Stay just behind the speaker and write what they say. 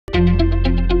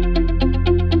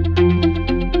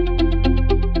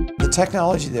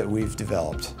technology that we've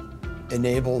developed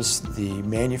enables the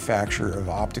manufacture of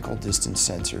optical distance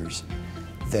sensors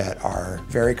that are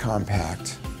very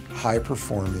compact, high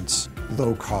performance,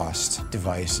 low cost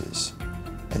devices.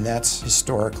 And that's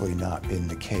historically not been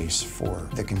the case for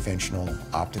the conventional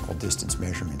optical distance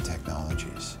measurement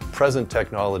technologies. Present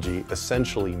technology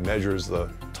essentially measures the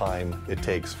time it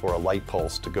takes for a light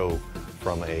pulse to go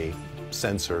from a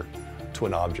sensor to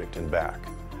an object and back.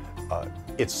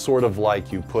 It's sort of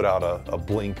like you put out a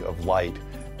blink of light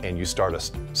and you start a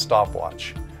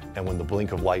stopwatch. And when the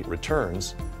blink of light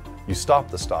returns, you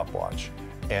stop the stopwatch.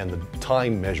 And the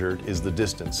time measured is the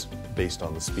distance based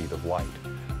on the speed of light.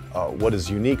 What is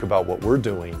unique about what we're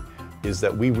doing is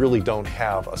that we really don't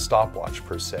have a stopwatch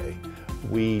per se.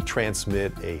 We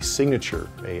transmit a signature,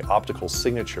 an optical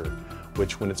signature,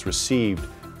 which when it's received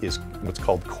is what's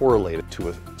called correlated to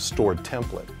a stored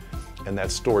template. And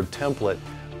that stored template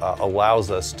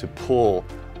allows us to pull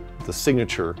the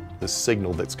signature, the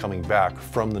signal that's coming back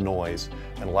from the noise,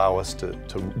 and allow us to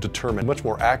determine much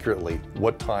more accurately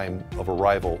what time of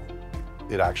arrival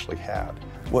it actually had.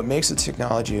 What makes the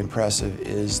technology impressive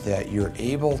is that you're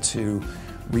able to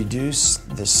reduce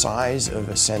the size of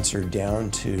a sensor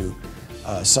down to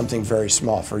something very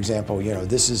small. For example,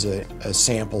 this is a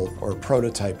sample or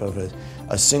prototype of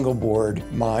a single board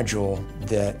module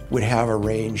that would have a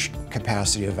range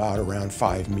capacity of out around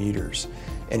 5 meters.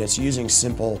 And it's using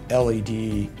simple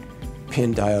LED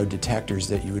pin diode detectors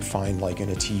that you would find like in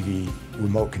a TV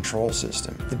remote control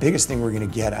system. The biggest thing we're going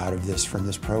to get out of this from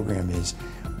this program is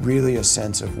really a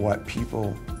sense of what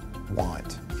people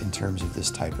want in terms of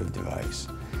this type of device.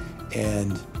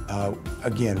 And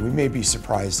again, we may be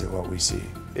surprised at what we see.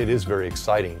 It is very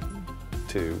exciting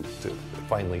to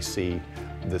finally see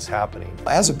this happening.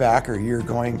 As a backer, you're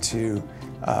going to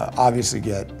obviously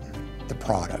get the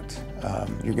product.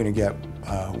 You're going to get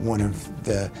one of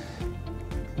the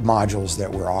modules that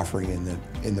we're offering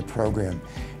in the program.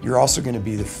 You're also going to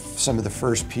be some of the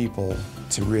first people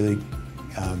to really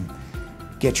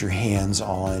get your hands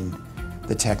on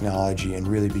the technology and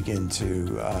really begin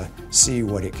to see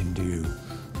what it can do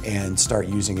and start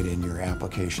using it in your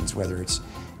applications, whether it's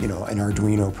an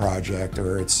Arduino project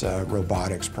or it's a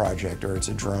robotics project or it's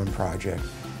a drone project.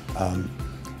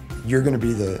 You're going to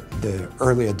be the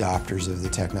early adopters of the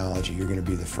technology. You're going to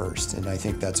be the first, and I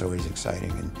think that's always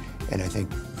exciting, and I think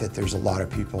that there's a lot of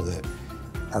people that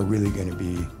are really going to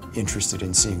be interested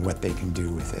in seeing what they can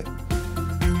do with it.